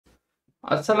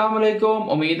अस्सलाम वालेकुम।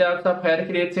 उम्मीद है आप सब खैर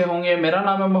खैरियत से होंगे। मेरा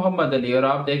नाम है मोहम्मद अली और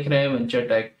आप देख रहे हैं वेंचर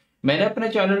टेक। मैंने अपने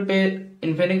चैनल पे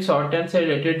इन्फिनिक्स हॉट 10 से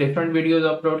रिलेटेड डिफरेंट वीडियोस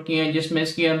अपलोड किए हैं, जिसमें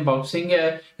इसकी अनबॉक्सिंग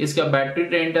है, इसका बैटरी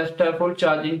ड्रेन टेस्ट है, फुल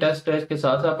चार्जिंग टेस्ट है, इसके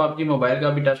साथ साथ पबजी मोबाइल का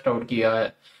भी टेस्ट आउट किया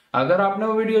है। अगर आपने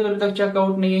वो वीडियो अभी तक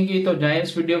चेकआउट नहीं की तो जाएं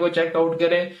इस वीडियो को चेकआउट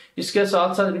करें। इसके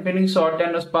साथ साथ इन्फिनिक्स हॉट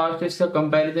 10 स्पार्क इसका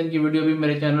कंपैरिजन की वीडियो भी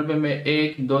मेरे चैनल पे मैं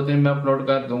एक दो दिन में अपलोड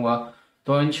कर दूंगा,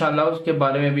 तो इंशाल्लाह उसके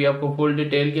बारे में भी आपको फुल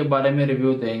डिटेल के बारे में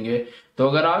रिव्यू देंगे। तो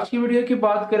अगर आज की वीडियो की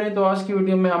बात करें तो आज की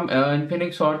वीडियो में हम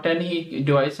इन्फिनिक्स हॉट 10 ही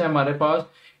डिवाइस है हमारे पास।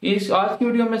 इस आज की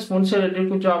वीडियो में इस फोन से रिलेटेड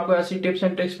कुछ आपको ऐसी टिप्स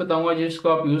एंड ट्रिक्स बताऊंगा जिसको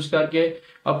आप यूज करके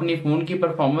अपनी फोन की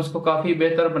परफॉर्मेंस को काफी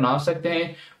बेहतर बना सकते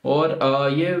हैं। और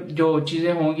ये जो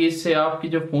चीजें होंगी इससे आपकी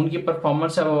जो फोन की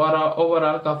परफॉर्मेंस है वो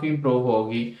ओवरऑल काफी इंप्रूव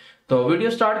होगी। तो वीडियो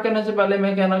स्टार्ट करने से पहले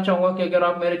मैं कहना चाहूंगा कि अगर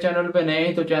आप मेरे चैनल पे नए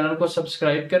हैं तो चैनल को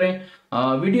सब्सक्राइब करें,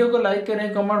 वीडियो को लाइक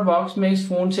करें, कमेंट बॉक्स में इस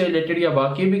फोन से रिलेटेड या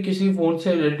बाकी भी किसी फोन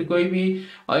से रिलेटेड कोई भी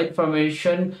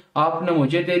इंफॉर्मेशन आपने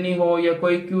मुझे देनी हो या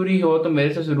कोई क्यूरी हो तो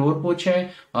मेरे से जरूर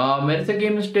पूछें। मेरे से कोई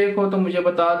मिस्टेक हो तो मुझे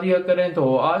बता दिया करें।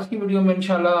 तो आज की वीडियो में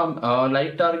इंशाल्लाह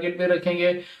लाइक टारगेट पे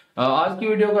रखेंगे। आज की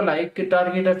वीडियो का लाइक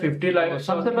टारगेट है 50 लाइक।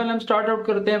 सबसे पहले हम स्टार्ट आउट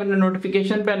करते हैं अपने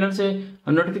नोटिफिकेशन पैनल से।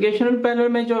 नोटिफिकेशन पैनल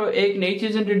में जो एक नई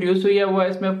चीज इंट्रोड्यूस हुई है वो है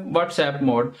इसमें व्हाट्सएप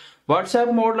मोड। व्हाट्सएप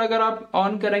मोड अगर आप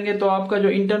ऑन करेंगे तो आपका जो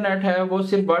इंटरनेट है वो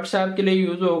सिर्फ व्हाट्सएप के लिए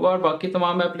यूज होगा और बाकी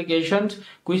तमाम एप्लीकेशंस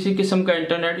किसी किस्म का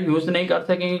इंटरनेट यूज नहीं कर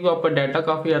सकेंगे, तो आपका डाटा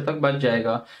काफी हद तक बच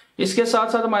जाएगा। इसके साथ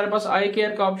साथ हमारे पास आई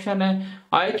केयर का ऑप्शन है।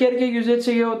 आई केयर के यूजेज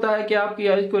से ये होता है कि आपकी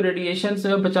आईज को रेडिएशन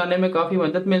से बचाने में काफी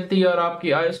मदद मिलती है और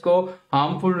आपकी आईज को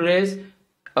हार्मफुल रेज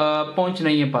पहुंच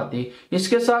नहीं पाती।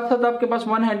 इसके साथ साथ आपके पास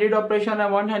वन हैंडेड ऑपरेशन है।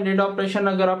 वन हैंडेड ऑपरेशन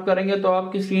अगर आप करेंगे तो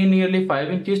आपकी स्क्रीन नियरली 5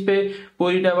 इंचेस पे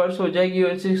पूरी डाइवर्स हो जाएगी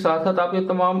और इसके साथ साथ आपके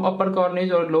तमाम अपर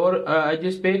कॉर्नर्स और लोअर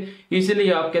एजेस पे इजीली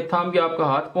आपके थंब या आपका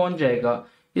हाथ पहुंच जाएगा।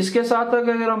 इसके साथ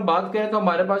अगर हम बात करें तो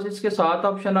हमारे पास इसके साथ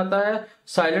ऑप्शन आता है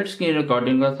साइलेंट स्क्रीन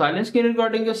रिकॉर्डिंग का। साइलेंट स्क्रीन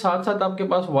रिकॉर्डिंग के साथ साथ आपके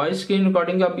पास वॉइस स्क्रीन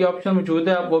रिकॉर्डिंग का भी ऑप्शन मौजूद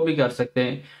है, आप वो भी कर सकते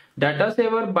हैं। Data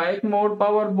saver, bike mode,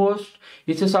 power boost,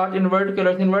 इसके साथ इन्वर्ट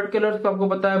कलर्स को आपको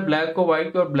पता है ब्लैक को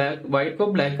व्हाइट और व्हाइट को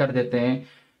ब्लैक कर देते हैं।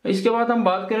 इसके बाद हम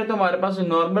बात करें तो हमारे पास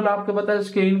नॉर्मल आपको पता है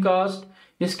स्क्रीन कास्ट,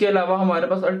 इसके अलावा हमारे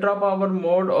पास अल्ट्रा पावर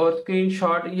मोड और स्क्रीन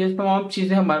शॉट, ये तमाम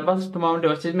चीजें हमारे पास तमाम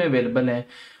डिवाइसेज में अवेलेबल है।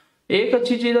 एक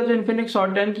अच्छी चीज है जो इन्फिनिक्स हॉट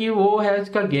 10 की वो है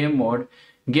इसका गेम मोड।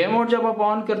 गेम मोड जब आप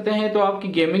ऑन करते हैं तो आपकी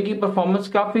गेमिंग की परफॉर्मेंस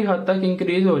काफी हद तक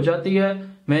इंक्रीज हो जाती है।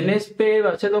 मैंने इस पे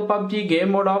वैसे तो पबजी गेम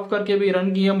मोड ऑफ करके भी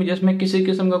रन किया, मुझे इसमें किसी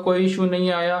किस्म का कोई इशू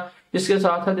नहीं आया। इसके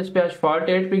साथ साथ इस पे एस्फाल्ट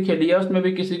 8 भी खेली है, उसमें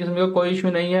भी किसी किस्म का कोई इशू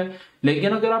नहीं है।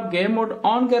 लेकिन अगर आप गेम मोड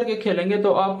ऑन करके खेलेंगे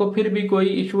तो आपको फिर भी कोई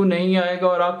इशू नहीं आएगा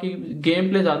और आपकी गेम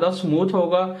प्ले ज्यादा स्मूथ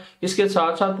होगा। इसके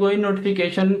साथ साथ कोई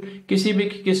नोटिफिकेशन किसी भी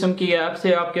किस्म की ऐप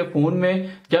से आपके फोन में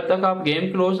जब तक आप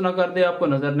गेम क्लोज ना कर दे आपको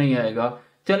नजर नहीं आएगा।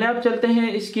 चले आप चलते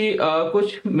हैं इसकी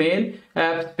कुछ मेन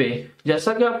एप्स पे।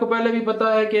 जैसा कि आपको पहले भी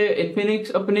पता है कि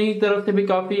इन्फिनिक्स अपनी तरफ से भी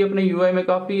काफी अपने यूआई में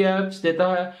काफी एप्स देता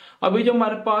है। अभी जो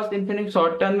हमारे पास इन्फिनिक्स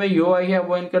हॉट 10 में यूआई है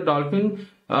वो इनका डॉल्फिन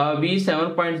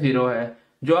V7.0 है।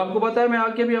 जो आपको पता है मैं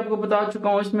आगे भी आपको बता चुका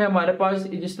हूँ, इसमें हमारे पास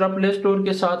जिस तरह प्ले स्टोर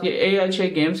के साथ ये AI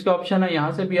गेम्स का ऑप्शन है,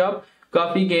 यहाँ से भी आप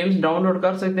काफी गेम्स डाउनलोड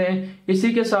कर सकते हैं।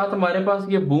 इसी के साथ हमारे पास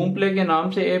ये बूम प्ले के नाम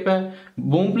से ऐप है।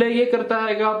 बूम प्ले ये करता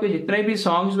है कि आपके जितने भी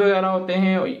सॉन्ग्स वगैरह होते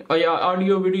हैं या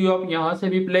ऑडियो वीडियो आप यहाँ से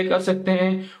भी प्ले कर सकते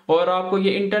हैं और आपको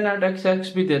ये इंटरनेट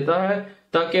एक्सेस भी देता है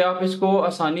ताकि आप इसको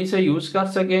आसानी से यूज कर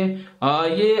सकें।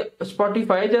 ये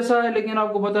स्पॉटिफाई जैसा है, लेकिन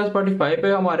आपको पता है स्पॉटिफाई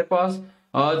पे हमारे पास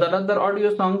ज्यादातर ऑडियो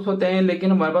सॉन्ग्स होते हैं,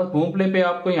 लेकिन हमारे पास बूम प्ले पे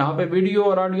आपको यहाँ पे वीडियो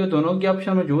और ऑडियो दोनों की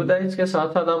ऑप्शन मौजूद है। इसके साथ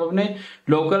साथ आप अपने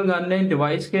लोकल गाने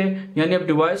डिवाइस के यानी अब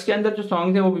डिवाइस के अंदर जो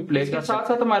सॉन्ग है वो भी प्ले कर। साथ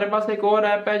साथ हमारे पास एक और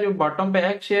ऐप है जो बॉटम पे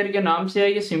एक्स शेयर के नाम से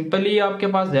है। ये सिंपली आपके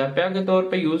पास ज़ैपिया के तौर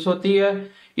पे यूज होती है।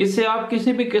 इससे आप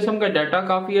किसी भी किस्म का डाटा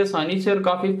काफी आसानी से और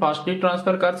काफी फास्टली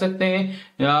ट्रांसफर कर सकते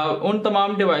हैं उन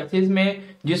तमाम डिवाइसेस में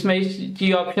जिसमें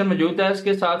इसकी ऑप्शन मौजूद है।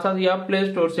 इसके साथ साथ ये आप प्ले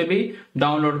स्टोर से भी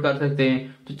डाउनलोड कर सकते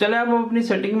हैं। तो चले अब हम अपनी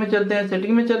सेटिंग में चलते हैं।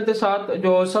 सेटिंग में चलते साथ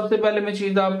जो सबसे पहले मैं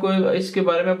चीज आपको इसके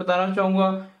बारे में बताना चाहूंगा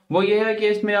वो ये है कि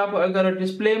इसमें आप अगर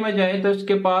डिस्प्ले में जाएं तो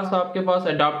इसके पास आपके पास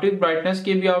एडाप्टिव ब्राइटनेस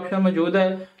की भी ऑप्शन मौजूद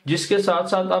है, जिसके साथ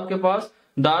साथ आपके पास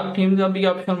डार्क थीम का भी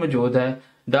ऑप्शन मौजूद है।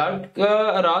 डार्क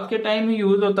रात के टाइम ही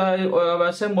यूज होता है,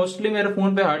 वैसे मोस्टली मेरे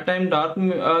फोन पे हर टाइम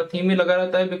डार्क थीम ही लगा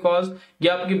रहता है बिकॉज ये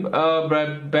आपकी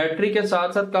बैटरी के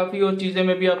साथ साथ काफी और चीजें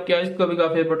में भी आपके आइज को भी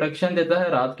काफी प्रोटेक्शन देता है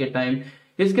रात के टाइम।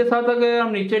 इसके साथ अगर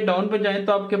हम नीचे डाउन पे जाएं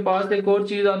तो आपके पास एक और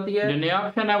चीज आती है, जो नया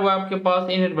ऑप्शन है वो आपके पास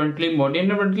इनवर्टली मोड।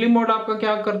 इनवर्टली मोड आपका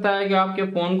क्या करता है कि आपके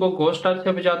फोन को घोस्ट टच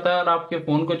से बचाता है और आपके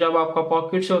फोन को जब आपका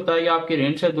पॉकेट से होता है या आपकी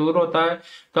रेंज से दूर होता है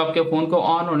तो आपके फोन को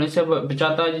ऑन होने से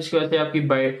बचाता है, जिसकी वजह से आपकी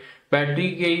बैटरी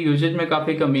के यूजेज में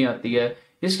काफी कमी आती है।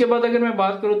 इसके बाद अगर मैं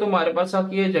बात करूं तो हमारे पास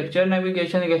आती है जेस्चर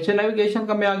नेविगेशन। जेस्चर नेविगेशन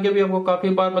का मैं आगे भी आपको काफी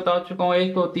बार बता चुका हूँ।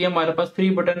 एक तो होती है हमारे पास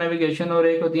 3 बटन नेविगेशन और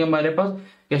एक होती है हमारे पास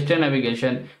जेस्चर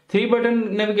नेविगेशन। 3 बटन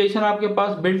नेविगेशन आपके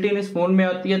पास बिल्ट इन इस फोन में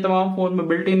आती है, तमाम फोन में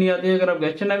बिल्ट इन नहीं आती है। अगर आप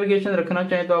जेस्चर नेविगेशन रखना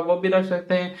चाहें तो आप वो भी रख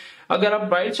सकते हैं। अगर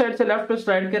आप राइट साइड से लेफ्ट पे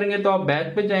स्लाइड करेंगे तो आप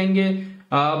बैक पे जाएंगे,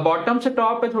 बॉटम से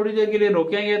टॉप पे थोड़ी देर के लिए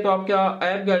रोकेंगे तो आपका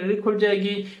ऐप गैलरी खुल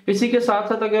जाएगी। इसी के साथ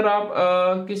साथ अगर आप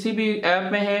किसी भी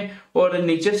ऐप में हैं और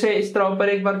नीचे से इस तरह ऊपर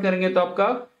एक बार करेंगे तो आपका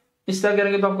इस तरह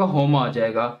करेंगे तो आपका होम आ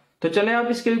जाएगा। तो चलें आप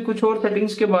इसके कुछ और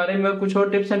सेटिंग्स के बारे में, कुछ और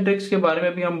टिप्स एंड ट्रिक्स के बारे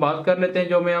में भी हम बात कर लेते हैं।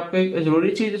 जो मैं आपको एक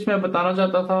जरूरी चीज इसमें बताना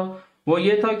चाहता था वो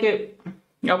ये था कि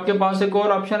आपके पास एक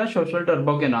और ऑप्शन है सोशल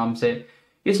टर्बो के नाम से।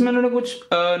 इसमें उन्होंने कुछ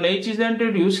नई चीजें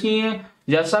इंट्रोड्यूस की हैं,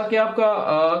 जैसा कि आपका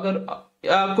अगर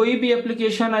कोई भी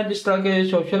एप्लीकेशन है, जिस तरह के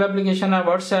सोशल एप्लीकेशन है,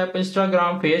 व्हाट्सएप,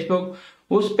 इंस्टाग्राम, फेसबुक,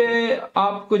 उस पे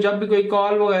आपको जब भी कोई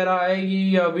कॉल वगैरह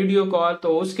आएगी या वीडियो कॉल तो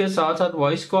उसके साथ साथ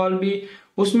वॉइस कॉल भी,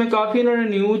 उसमें काफी इन्होंने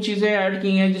न्यू चीजें ऐड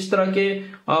की हैं। जिस तरह के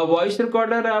वॉइस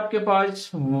रिकॉर्डर है आपके पास,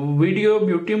 वीडियो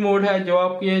ब्यूटी मोड है जो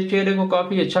आपके चेहरे को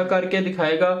काफी अच्छा करके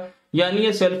दिखाएगा, यानी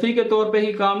ये सेल्फी के तौर पे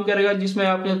ही काम करेगा, जिसमें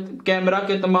आपके कैमरा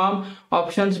के तमाम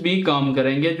ऑप्शंस भी काम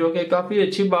करेंगे, जो कि काफी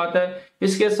अच्छी बात है।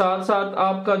 इसके साथ साथ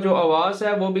आपका जो आवाज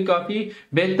है वो भी काफी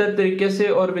बेहतर तरीके से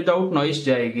और विदाउट नॉइस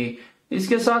जाएगी।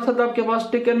 इसके साथ साथ आपके पास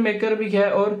टिकर मेकर भी है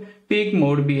और पीक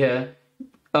मोड भी है।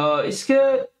 इसके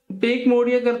पीक मोड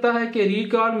ये करता है कि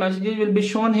read call messages will be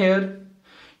shown hair.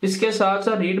 इसके साथ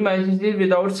साथ read messages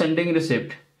without sending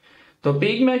receipt. तो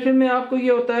पीक मैसेज में आपको ये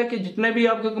होता है कि जितने भी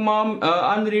आपके तमाम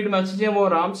अनरीड मैसेज हैं वो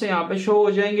आराम से यहाँ पे शो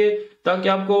हो जाएंगे, ताकि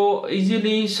आपको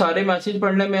इजीली सारे मैसेज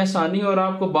पढ़ने में आसानी और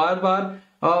आपको बार बार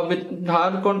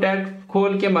हर कॉन्टैक्ट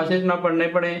खोल के मैसेज ना पढ़ने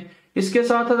पड़े। इसके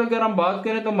साथ साथ अगर हम बात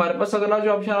करें तो हमारे पास अगला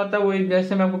जो ऑप्शन आता है वो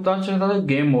जैसे मैं आपको बताना चाहता था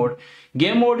गेम मोड।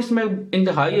 गेम मोड इसमें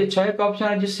इंतहाई अच्छा एक ऑप्शन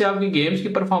है, जिससे आपकी गेम्स की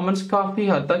परफॉर्मेंस काफी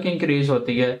हद तक इंक्रीज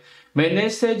होती है। मैंने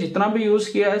इससे जितना भी यूज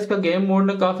किया है इसका गेम मोड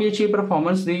ने काफी अच्छी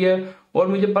परफॉर्मेंस दी है और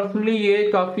मुझे पर्सनली ये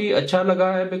काफी अच्छा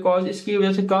लगा है, बिकॉज इसकी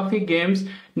वजह से काफी गेम्स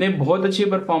ने बहुत अच्छी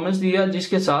परफॉर्मेंस दी है।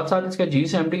 जिसके साथ साथ इसका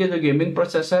G70 का जो गेमिंग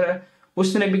प्रोसेसर है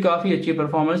उसने भी काफी अच्छी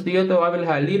परफॉर्मेंस दी है। तो आई विल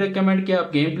हाईली रिकमेंड कि आप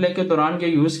गेम प्ले के दौरान ये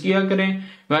यूज किया करें।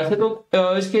 वैसे तो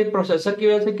इसके प्रोसेसर की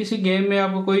वजह से किसी गेम में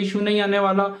आपको कोई इशू नहीं आने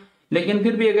वाला, लेकिन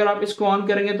फिर भी अगर आप इसको ऑन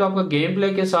करेंगे तो आपका गेम प्ले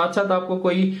के साथ साथ आपको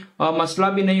कोई मसला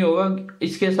भी नहीं होगा,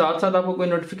 इसके साथ साथ आपको कोई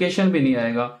नोटिफिकेशन भी नहीं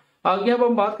आएगा। आगे अब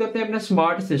हम बात करते हैं अपने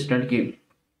स्मार्ट असिस्टेंट की।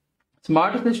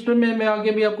 स्मार्ट असिस्टेंट में मैं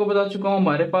आगे भी आपको बता चुका हूँ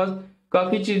हमारे पास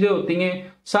काफी चीजें होती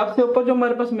हैं। सबसे ऊपर जो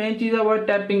हमारे पास मेन चीज है वो है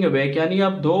टैपिंग अवेक, यानी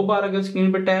आप 2 बार अगर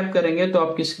स्क्रीन पे टैप करेंगे तो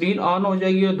आपकी स्क्रीन ऑन हो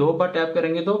जाएगी और 2 बार टैप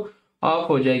करेंगे तो ऑफ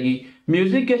हो जाएगी।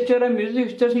 म्यूजिक गेस्चर है, म्यूजिक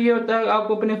गेस्चर से ये होता है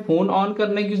आपको अपने फोन ऑन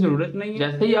करने की जरूरत नहीं है।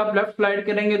 जैसे ही आप लेफ्ट स्लाइड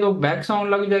करेंगे तो बैक साउंड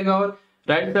लग जाएगा और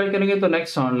राइट स्लाइड करेंगे तो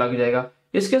नेक्स्ट साउंड लग जाएगा।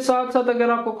 इसके साथ साथ अगर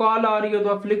आपको कॉल आ रही हो तो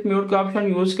आप फ्लिक म्यूट का ऑप्शन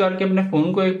यूज करके अपने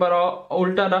फोन को एक बार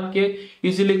उल्टा रख के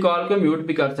इजीली कॉल को म्यूट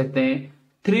भी कर सकते हैं।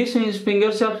 3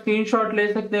 फिंगर से आप स्क्रीनशॉट ले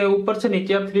सकते हैं, ऊपर से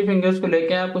नीचे आप 3 फिंगर्स को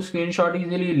लेके आपको स्क्रीनशॉट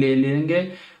इजीली ले लेंगे।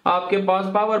 आपके पास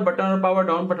पावर बटन और पावर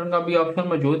डाउन बटन का भी ऑप्शन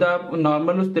मौजूद है, आप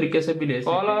नॉर्मल उस तरीके से भी ले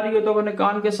सकते हैं। कॉल आ रही हो तो अपने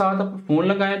कान के साथ आप फोन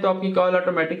लगाएं तो आपकी कॉल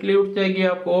ऑटोमेटिकली उठ जाएगी,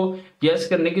 आपको यस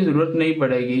करने की जरूरत नहीं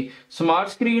पड़ेगी। Smart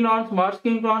screen on, smart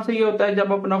screen on से ये होता है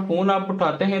जब अपना फोन आप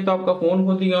उठाते हैं तो आपका फोन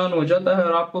खुद ही ऑन हो जाता है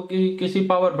और आपको किसी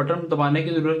पावर बटन दबाने की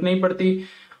जरूरत नहीं पड़ती।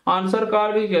 आंसर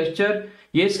कॉल भी गेस्चर,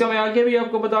 ये इसका मैं आगे भी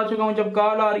आपको बता चुका हूं। जब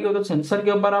कॉल आ रही हो तो सेंसर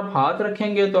के ऊपर आप हाथ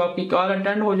रखेंगे तो आपकी कॉल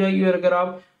अटेंड हो जाएगी और अगर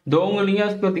आप 2 उंगलियां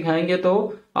इसको दिखाएंगे तो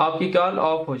आपकी कॉल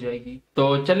ऑफ हो जाएगी।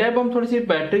 तो चलिए अब हम थोड़ी सी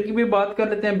बैटरी की भी बात कर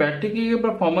लेते हैं। बैटरी की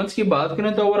परफॉर्मेंस की बात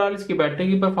करें तो ओवरऑल इसकी बैटरी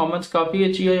की परफॉर्मेंस काफी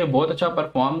अच्छी है, ये बहुत अच्छा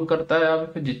परफॉर्म करता है।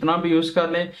 आप जितना भी यूज कर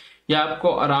लें ये आपको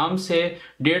आराम से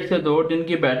 1.5 से 2 दिन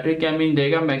की बैटरी कैमिंग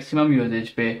देगा मैक्सिमम यूजेज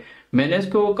पे। मैंने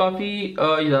इसको काफी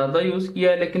ज्यादा यूज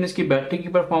किया है लेकिन इसकी बैटरी की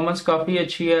परफॉर्मेंस काफी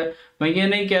अच्छी है। मैं ये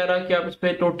नहीं कह रहा कि आप इस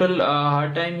पे टोटल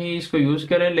हर टाइम ही इसको यूज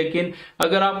करें, लेकिन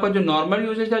अगर आपका जो नॉर्मल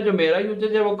यूजेज है, जो मेरा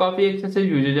यूजेज है वो काफी एक्सेसिव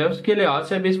यूजेज है, उसके लिहाज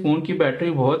से भी इस फोन की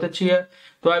बैटरी बहुत अच्छी है।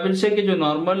 तो आई विल से कि जो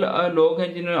नॉर्मल लोग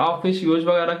हैं जिन्हें ऑफिस यूज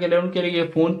वगैरह के लिए, उनके लिए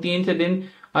ये फोन 3 से दिन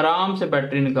आराम से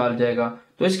बैटरी निकाल जाएगा।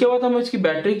 तो इसके बाद हम इसकी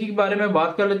बैटरी के बारे में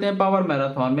बात कर लेते हैं। पावर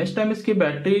मैराथन में इस टाइम इसकी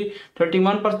बैटरी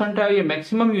 31% है, ये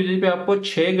मैक्सिमम यूजेज पे आपको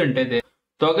 6 घंटे दे।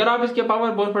 तो अगर आप इसके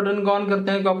पावर बॉस बटन को ऑन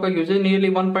करते हैं तो आपका यूजेज नियरली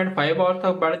 1.5 आवर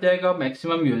तक बढ़ जाएगा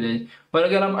मैक्सिमम यूजेज। और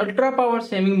अगर हम अल्ट्रा पावर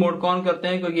सेविंग मोड को ऑन करते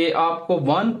हैं तो ये आपको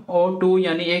 1 और 2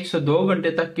 यानी 1 से 2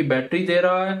 घंटे तक की बैटरी दे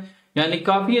रहा है, यानी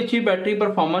काफी अच्छी बैटरी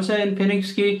परफॉर्मेंस है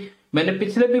इन्फिनिक्स की। मैंने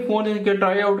पिछले भी फोन इनके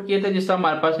ट्राई आउट किए थे, जिससे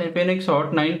हमारे पास इन्फिनिक्स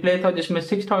हॉट 9 प्ले था जिसमें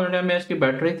 6000 mAh की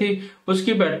बैटरी थी,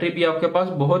 उसकी बैटरी भी आपके पास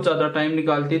बहुत ज्यादा टाइम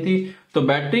निकालती थी। तो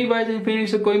बैटरी वाइज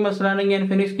इन्फिनिक्स से कोई मसला नहीं है,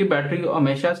 इन्फिनिक्स की बैटरी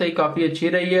हमेशा से ही काफी अच्छी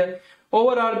रही है।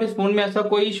 ओवरऑल इस फोन में ऐसा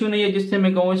कोई इशू नहीं है जिससे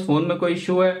मैं कहूँ इस फोन में कोई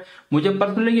इशू है। मुझे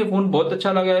पर्सनली ये फोन बहुत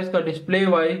अच्छा लगा है, इसका डिस्प्ले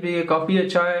वाइज भी ये काफी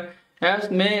अच्छा है।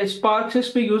 मैं स्पार्क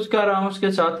 6 भी यूज कर रहा हूँ,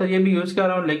 उसके साथ साथ ये भी यूज कर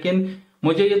रहा हूँ, लेकिन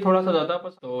मुझे ये थोड़ा सा ज्यादा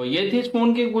पसंद। तो ये थी इस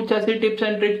फोन की कुछ ऐसी टिप्स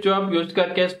एंड ट्रिक्स जो आप यूज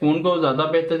करके इस फोन को ज्यादा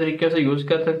बेहतर तरीके से यूज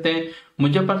कर सकते हैं।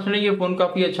 मुझे पर्सनली ये फोन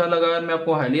काफी अच्छा लगा है, मैं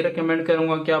आपको हाईली रिकमेंड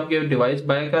करूंगा कि आप ये डिवाइस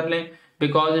बाय कर लें,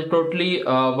 because it totally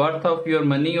worth of your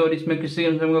money और इसमें किसी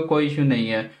किस्म का कोई इशू नहीं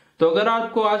है। तो अगर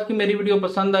आपको आज की मेरी वीडियो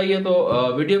पसंद आई है तो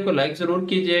वीडियो को लाइक जरूर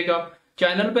कीजिएगा,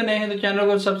 चैनल पे नए हैं तो चैनल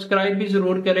को सब्सक्राइब भी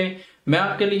जरूर करें। मैं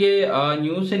आपके लिए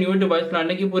न्यू से न्यू डिवाइस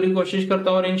लाने की पूरी कोशिश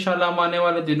करता हूँ और इंशाल्लाह हम आने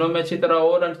वाले दिनों में इसी तरह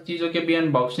और चीजों के भी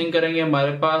अनबॉक्सिंग करेंगे।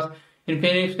 हमारे पास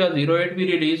इन्फिनिक्स का 08 भी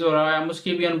रिलीज हो रहा है, हम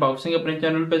उसकी भी अनबॉक्सिंग अपने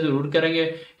चैनल पे जरूर करेंगे।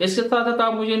 इसके साथ साथ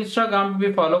आप मुझे इंस्टाग्राम पे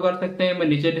भी फॉलो कर सकते हैं, मैं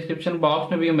नीचे डिस्क्रिप्शन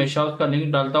बॉक्स में भी हमेशा उसका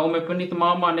लिंक डालता हूँ। मैं अपनी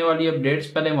तमाम आने वाली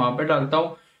अपडेट्स पहले वहां पे डालता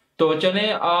हूँ। तो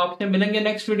चलें आपसे मिलेंगे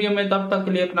नेक्स्ट वीडियो में, तब तक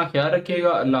के लिए अपना ख्याल रखिएगा।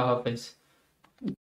 अल्लाह हाफिज।